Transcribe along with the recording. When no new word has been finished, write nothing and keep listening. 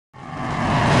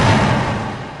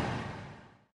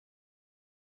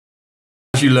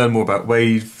As you learn more about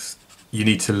waves, you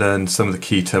need to learn some of the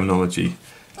key terminology.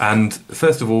 And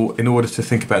first of all, in order to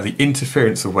think about the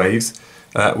interference of waves,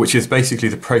 which is basically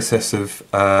the process of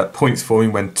points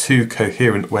forming when two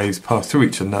coherent waves pass through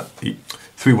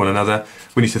one another,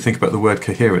 we need to think about the word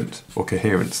coherent or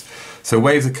coherence. So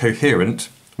waves are coherent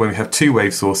when we have two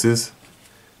wave sources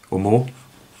or more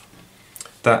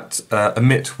that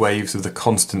emit waves of the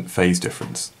constant phase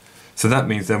difference. So that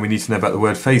means then we need to know about the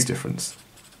word phase difference.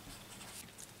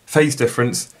 Phase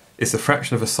difference is the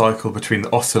fraction of a cycle between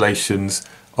the oscillations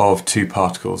of two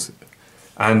particles.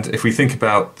 And if we think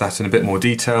about that in a bit more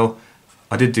detail,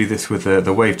 I did do this with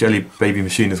the wave jelly baby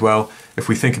machine as well. If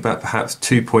we think about perhaps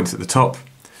 2 points at the top,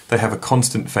 they have a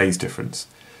constant phase difference.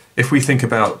 If we think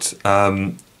about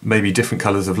maybe different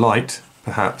colours of light,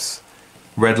 perhaps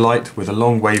red light with a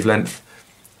long wavelength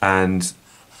and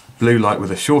blue light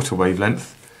with a shorter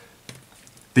wavelength,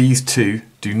 these two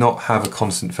do not have a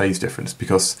constant phase difference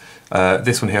because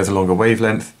this one here has a longer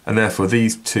wavelength, and therefore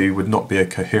these two would not be a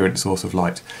coherent source of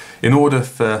light. In order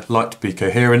for light to be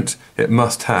coherent, it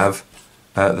must have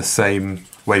the same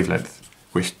wavelength,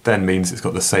 which then means it's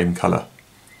got the same colour.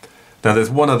 Now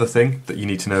there's one other thing that you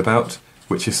need to know about,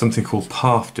 which is something called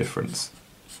path difference.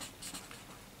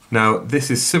 Now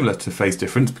this is similar to phase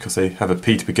difference because they have a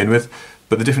p to begin with,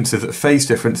 but the difference is that phase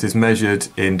difference is measured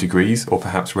in degrees or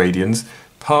perhaps radians.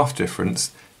 Path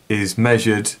difference is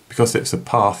measured, because it's a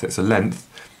path, it's a length,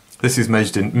 this is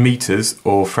measured in meters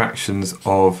or fractions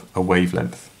of a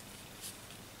wavelength.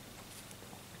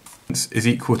 Is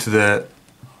equal to the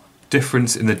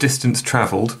difference in the distance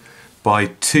travelled by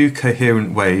two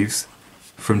coherent waves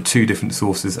from two different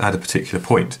sources at a particular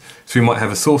point. So we might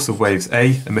have a source of waves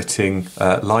A emitting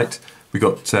light, we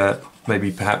got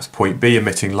maybe perhaps point B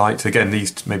emitting light. Again,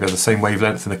 these maybe have the same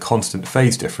wavelength and a constant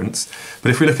phase difference. But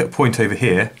if we look at a point over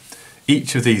here,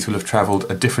 each of these will have travelled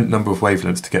a different number of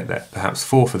wavelengths to get there. Perhaps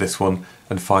 4 for this one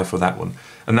and 5 for that one.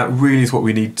 And that really is what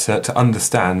we need to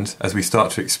understand as we start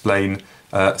to explain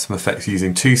some effects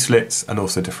using two slits and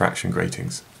also diffraction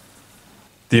gratings.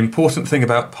 The important thing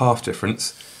about path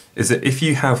difference is that if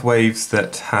you have waves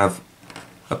that have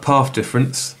a path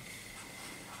difference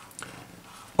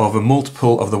of a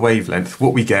multiple of the wavelength,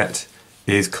 what we get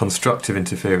is constructive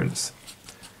interference,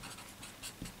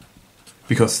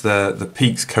 because the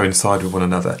peaks coincide with one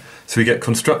another. So we get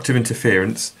constructive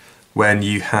interference when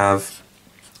you have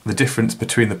the difference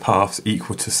between the paths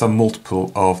equal to some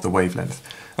multiple of the wavelength,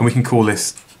 and we can call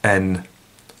this n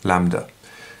lambda.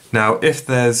 Now if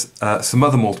there's some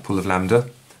other multiple of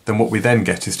lambda, then what we then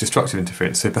get is destructive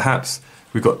interference. So perhaps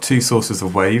we've got two sources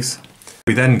of waves,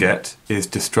 what we then get is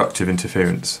destructive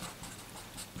interference.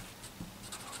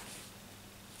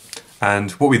 And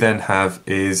what we then have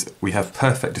is we have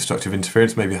perfect destructive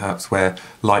interference, maybe perhaps where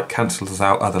light cancels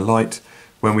out other light,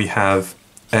 when we have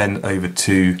n over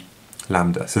 2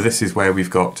 lambda. So this is where we've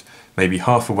got maybe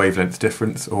half a wavelength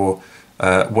difference, or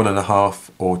 1.5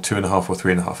 or 2.5 or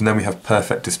 3.5, and then we have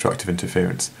perfect destructive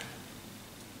interference.